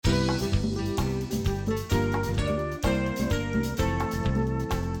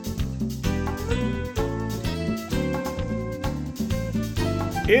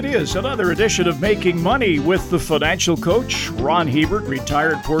It is another edition of Making Money with the financial coach, Ron Hebert,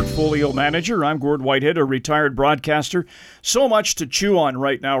 retired portfolio manager. I'm Gord Whitehead, a retired broadcaster. So much to chew on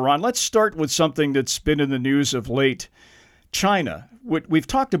right now, Ron. Let's start with something that's been in the news of late. China. We've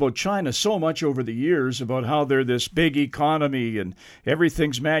talked about China so much over the years about how they're this big economy and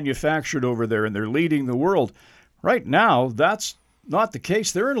everything's manufactured over there and they're leading the world. Right now, that's not the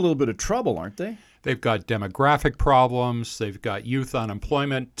case. They're in a little bit of trouble, aren't they? They've got demographic problems. They've got youth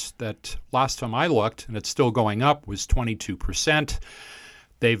unemployment that last time I looked, and it's still going up, was 22%.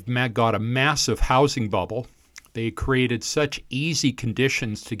 They've got a massive housing bubble. They created such easy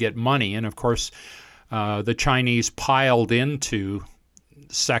conditions to get money. And of course, the Chinese piled into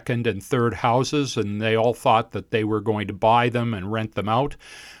second and third houses, and they all thought that they were going to buy them and rent them out.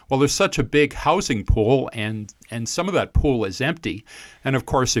 Well, there's such a big housing pool, and some of that pool is empty. And of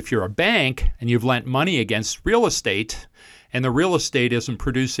course, if you're a bank and you've lent money against real estate, and the real estate isn't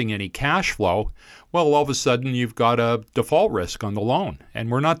producing any cash flow, well, all of a sudden you've got a default risk on the loan. And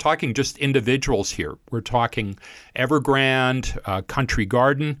we're not talking just individuals here. We're talking Evergrande, Country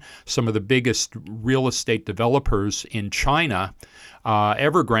Garden, some of the biggest real estate developers in China.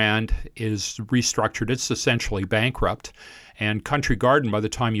 Evergrande is restructured. It's essentially bankrupt. And Country Garden, by the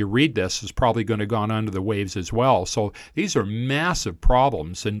time you read this, is probably going to go under the waves as well. So these are massive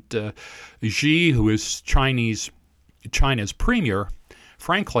problems. And Xi, who is China's premier,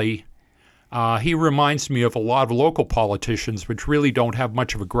 frankly, he reminds me of a lot of local politicians which really don't have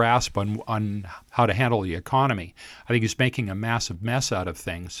much of a grasp on how to handle the economy. I think he's making a massive mess out of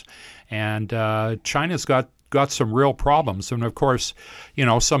things. And China's got some real problems. And of course, you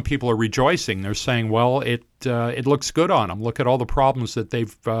know, some people are rejoicing. They're saying, well, it looks good on them. Look at all the problems that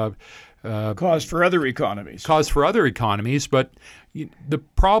they've caused for other economies. But the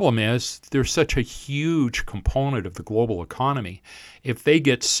problem is there's such a huge component of the global economy. If they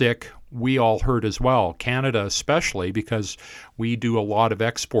get sick, we all hurt as well. Canada especially, because we do a lot of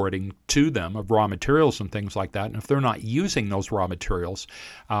exporting to them of raw materials and things like that. And if they're not using those raw materials,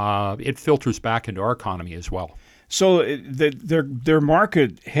 it filters back into our economy as well. So their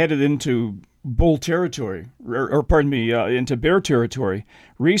market headed into bull territory, into bear territory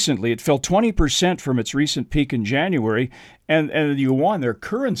recently. It fell 20% from its recent peak in January, and the yuan, their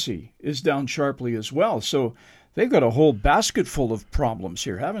currency, is down sharply as well. So they've got a whole basket full of problems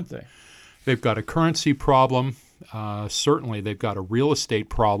here, haven't they? They've got a currency problem. Certainly, they've got a real estate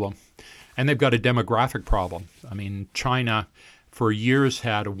problem, and they've got a demographic problem. I mean, China for years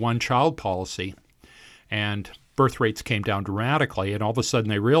had a one-child policy, and birth rates came down dramatically, and all of a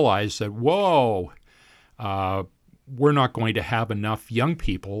sudden they realized that, whoa, we're not going to have enough young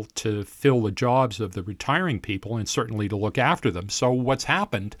people to fill the jobs of the retiring people and certainly to look after them. So what's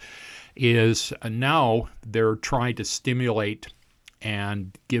happened is now they're trying to stimulate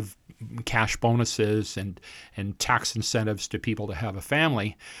and give cash bonuses and tax incentives to people to have a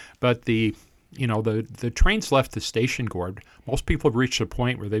family. But the train's left the station, Gord. Most people have reached a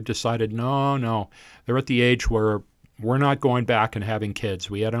point where they've decided, no, they're at the age where we're not going back and having kids.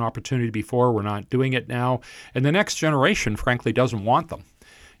 We had an opportunity before. We're not doing it now. And the next generation, frankly, doesn't want them.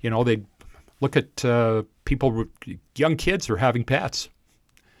 You know, they look at young kids are having pets.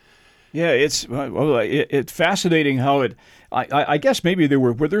 Yeah, it's fascinating how I guess maybe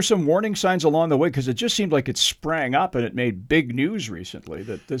were there some warning signs along the way, because it just seemed like it sprang up and it made big news recently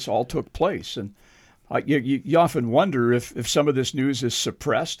that this all took place. And you often wonder if some of this news is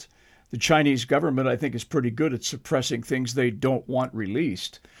suppressed. The Chinese government, I think, is pretty good at suppressing things they don't want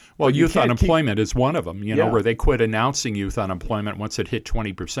released. Well, youth unemployment is one of them, where they quit announcing youth unemployment once it hit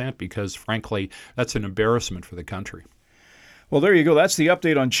 20%, because, frankly, that's an embarrassment for the country. Well, there you go. That's the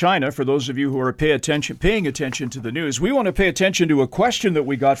update on China for those of you who are paying attention to the news. We want to pay attention to a question that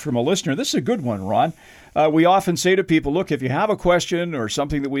we got from a listener. This is a good one, Ron. We often say to people, look, if you have a question or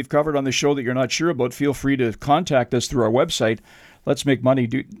something that we've covered on the show that you're not sure about, feel free to contact us through our website,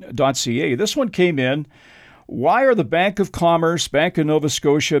 letsmakemoney.ca. This one came in. Why are the Bank of Commerce, Bank of Nova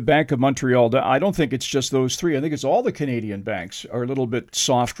Scotia, Bank of Montreal, I don't think it's just those three. I think it's all the Canadian banks are a little bit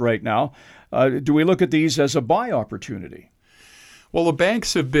soft right now. Do we look at these as a buy opportunity? Well, the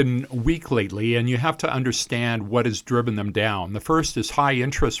banks have been weak lately, and you have to understand what has driven them down. The first is high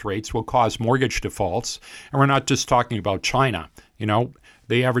interest rates will cause mortgage defaults, and we're not just talking about China. You know,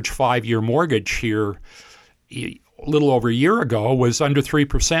 the average 5-year mortgage here a little over a year ago was under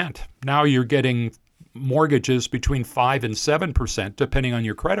 3%. Now you're getting mortgages between 5 and 7%, depending on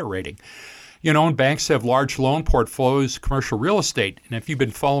your credit rating. You know, and banks have large loan portfolios, commercial real estate. And if you've been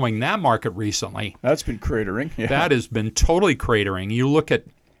following that market recently, that's been cratering. Yeah. That has been totally cratering. You look at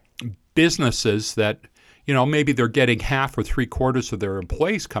businesses that, maybe they're getting half or three-quarters of their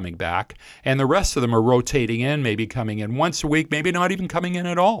employees coming back, and the rest of them are rotating in, maybe coming in once a week, maybe not even coming in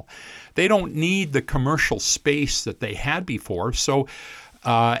at all. They don't need the commercial space that they had before. So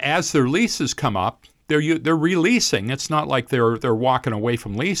as their leases come up, they're releasing. It's not like they're walking away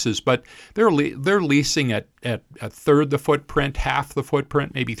from leases, but they're leasing at a third the footprint, half the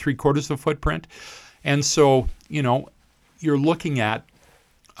footprint, maybe three-quarters the footprint. And so, you're looking at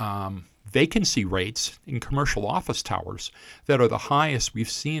vacancy rates in commercial office towers that are the highest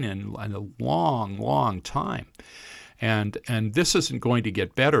we've seen in a long, long time. And this isn't going to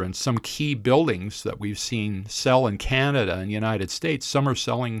get better. In some key buildings that we've seen sell in Canada and the United States, some are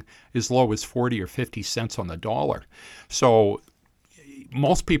selling as low as 40 or 50 cents on the dollar. So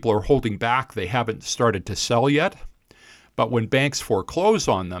most people are holding back. They haven't started to sell yet. But when banks foreclose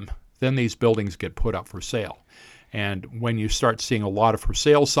on them, then these buildings get put up for sale. And when you start seeing a lot of for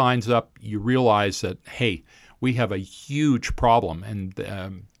sale signs up, you realize that, hey, we have a huge problem. And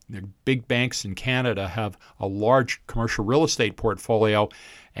the big banks in Canada have a large commercial real estate portfolio,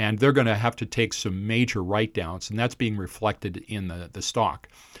 and they're going to have to take some major write-downs, and that's being reflected in the stock.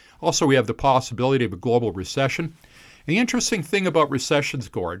 Also, we have the possibility of a global recession. And the interesting thing about recessions,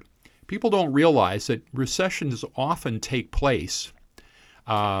 Gord, people don't realize that recessions often take place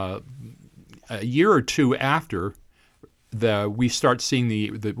a year or two after we start seeing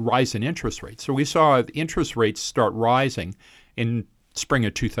the rise in interest rates. So we saw interest rates start rising in spring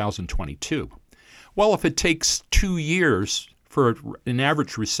of 2022. Well, if it takes 2 years for an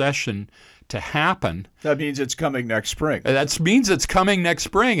average recession to happen, that means it's coming next spring. That means it's coming next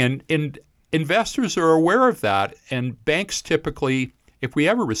spring, and investors are aware of that. And banks typically, if we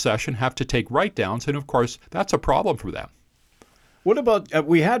have a recession, have to take write-downs, and of course, that's a problem for them. What about,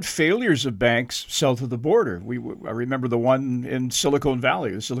 we had failures of banks south of the border. I remember the one in Silicon Valley,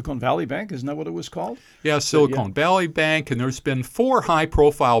 the Silicon Valley Bank, isn't that what it was called? Yeah, Silicon Valley Bank, and there's been 4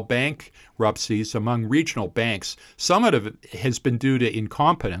 high-profile bankruptcies among regional banks. Some of it has been due to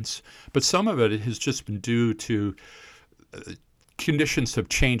incompetence, but some of it has just been due to conditions have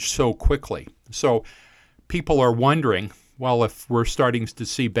changed so quickly. So people are wondering, well, if we're starting to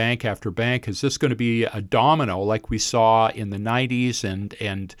see bank after bank, is this going to be a domino like we saw in the 90s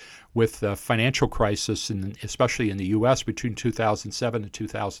and with the financial crisis, especially in the U.S. between 2007 and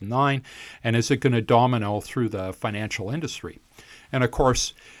 2009? And is it going to domino through the financial industry? And, of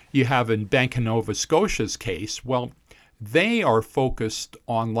course, you have in Bank of Nova Scotia's case, well, they are focused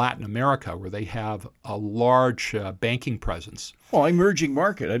on Latin America, where they have a large banking presence. Well, emerging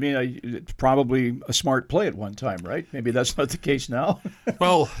market. I mean, it's probably a smart play at one time, right? Maybe that's not the case now.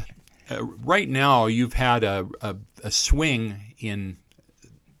 Well, right now you've had a swing in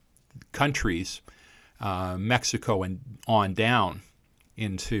countries, Mexico and on down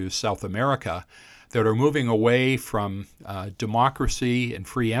into South America, that are moving away from democracy and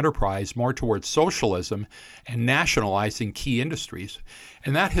free enterprise more towards socialism and nationalizing key industries.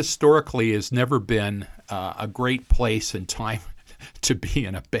 And that historically has never been a great place and time to be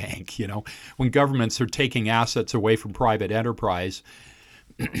in a bank. When governments are taking assets away from private enterprise,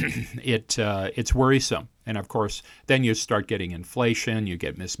 it's worrisome. And of course, then you start getting inflation, you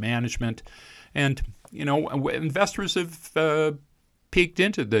get mismanagement. And, investors have tweaked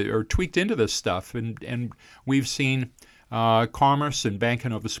into this stuff, and we've seen Commerce and Bank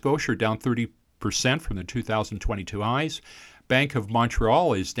of Nova Scotia are down 30% from the 2022 highs. Bank of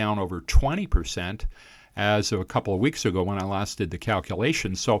Montreal is down over 20% as of a couple of weeks ago when I last did the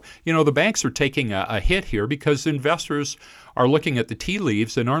calculation. So, the banks are taking a hit here because investors are looking at the tea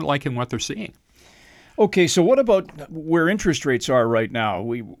leaves and aren't liking what they're seeing. Okay, so what about where interest rates are right now?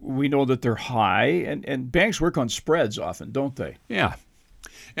 We know that they're high, and banks work on spreads often, don't they? Yeah.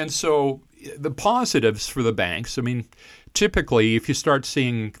 And so the positives for the banks, typically if you start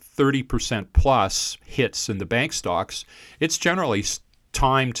seeing 30% plus hits in the bank stocks, it's generally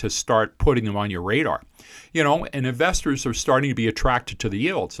time to start putting them on your radar. And investors are starting to be attracted to the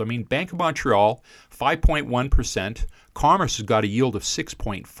yields. Bank of Montreal, 5.1%. Commerce has got a yield of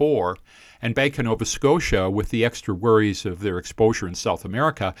 6.4%. And Bank of Nova Scotia, with the extra worries of their exposure in South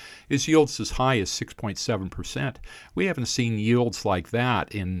America, is yields as high as 6.7%. We haven't seen yields like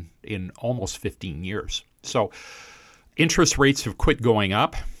that in almost 15 years. So interest rates have quit going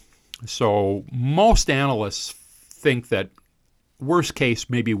up. So most analysts think that worst case,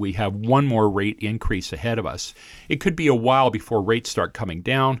 maybe we have one more rate increase ahead of us. It could be a while before rates start coming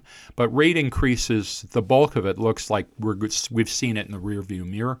down, but rate increases, the bulk of it looks like we've seen it in the rearview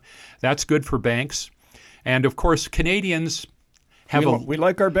mirror. That's good for banks. And of course, Canadians We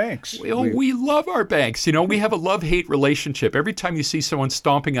like our banks. We love our banks. You know, we have a love-hate relationship. Every time you see someone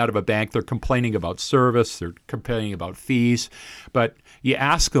stomping out of a bank, they're complaining about service, they're complaining about fees. But you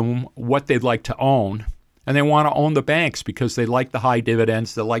ask them what they'd like to own, and they want to own the banks because they like the high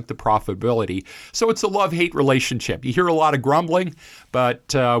dividends, they like the profitability. So it's a love-hate relationship. You hear a lot of grumbling,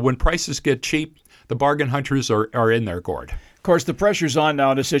 but when prices get cheap, the bargain hunters are in there, Gord. Of course, the pressure's on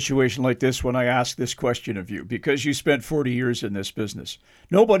now in a situation like this when I ask this question of you, because you spent 40 years in this business.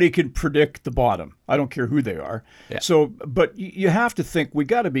 Nobody can predict the bottom. I don't care who they are. Yeah. So, but you have to think we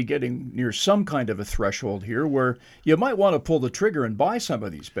got to be getting near some kind of a threshold here where you might want to pull the trigger and buy some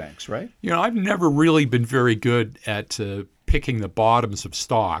of these banks, right? You know, I've never really been very good at picking the bottoms of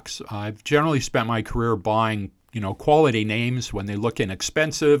stocks. I've generally spent my career buying quality names when they look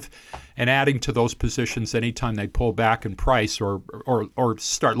inexpensive and adding to those positions anytime they pull back in price or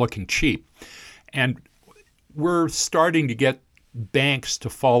start looking cheap. And we're starting to get banks to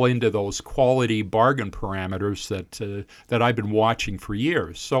fall into those quality bargain parameters that I've been watching for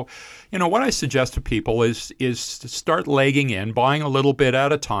years. So, what I suggest to people is to start legging in, buying a little bit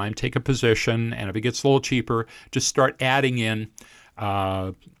at a time, take a position, and if it gets a little cheaper, just start adding in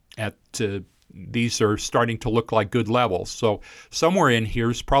these are starting to look like good levels. So somewhere in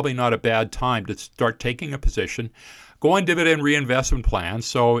here is probably not a bad time to start taking a position. Go on dividend reinvestment plans.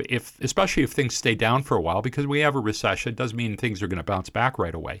 So especially if things stay down for a while, because we have a recession, doesn't mean things are going to bounce back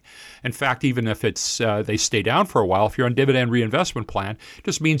right away. In fact, even if they stay down for a while, if you're on dividend reinvestment plan, it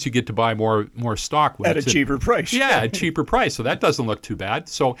just means you get to buy more stock at a cheaper price. Yeah, a cheaper price. So that doesn't look too bad.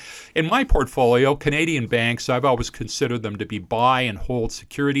 So in my portfolio, Canadian banks, I've always considered them to be buy and hold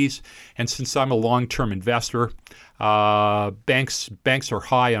securities. And since I'm a long-term investor, banks are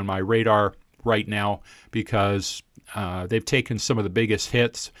high on my radar right now because they've taken some of the biggest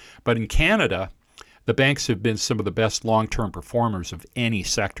hits. But in Canada, the banks have been some of the best long-term performers of any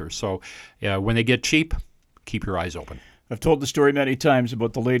sector. So when they get cheap, keep your eyes open. I've told the story many times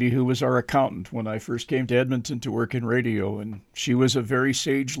about the lady who was our accountant when I first came to Edmonton to work in radio, and she was a very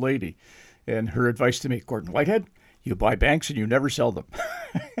sage lady. And her advice to me, Gordon Whitehead, you buy banks and you never sell them.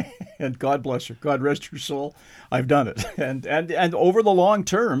 And God bless her. God rest her soul. I've done it. And over the long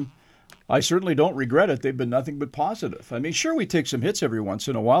term, I certainly don't regret it. They've been nothing but positive. I mean, sure, we take some hits every once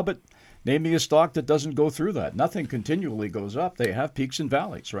in a while, but name me a stock that doesn't go through that. Nothing continually goes up. They have peaks and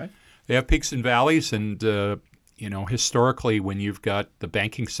valleys, right? They have peaks and valleys, and historically, when you've got the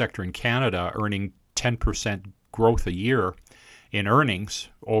banking sector in Canada earning 10% growth a year in earnings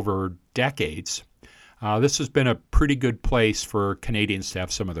over decades, this has been a pretty good place for Canadians to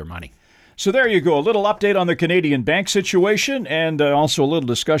have some of their money. So there you go, a little update on the Canadian bank situation and also a little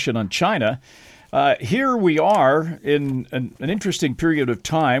discussion on China. Here we are in an interesting period of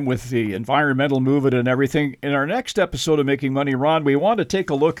time with the environmental movement and everything. In our next episode of Making Money, Ron, we want to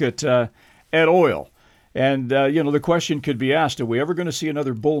take a look at oil. And, the question could be asked, are we ever going to see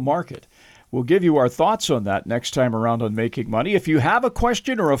another bull market? We'll give you our thoughts on that next time around on Making Money. If you have a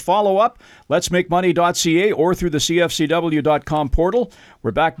question or a follow-up, letsmakemoney.ca or through the CFCW.com portal.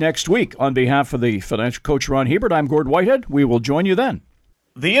 We're back next week. On behalf of the financial coach Ron Hebert, I'm Gord Whitehead. We will join you then.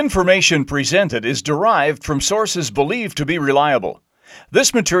 The information presented is derived from sources believed to be reliable.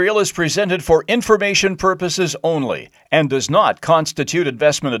 This material is presented for information purposes only and does not constitute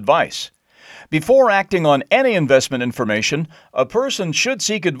investment advice. Before acting on any investment information, a person should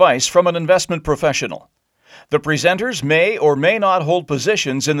seek advice from an investment professional. The presenters may or may not hold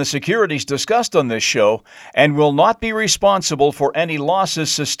positions in the securities discussed on this show and will not be responsible for any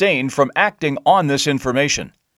losses sustained from acting on this information.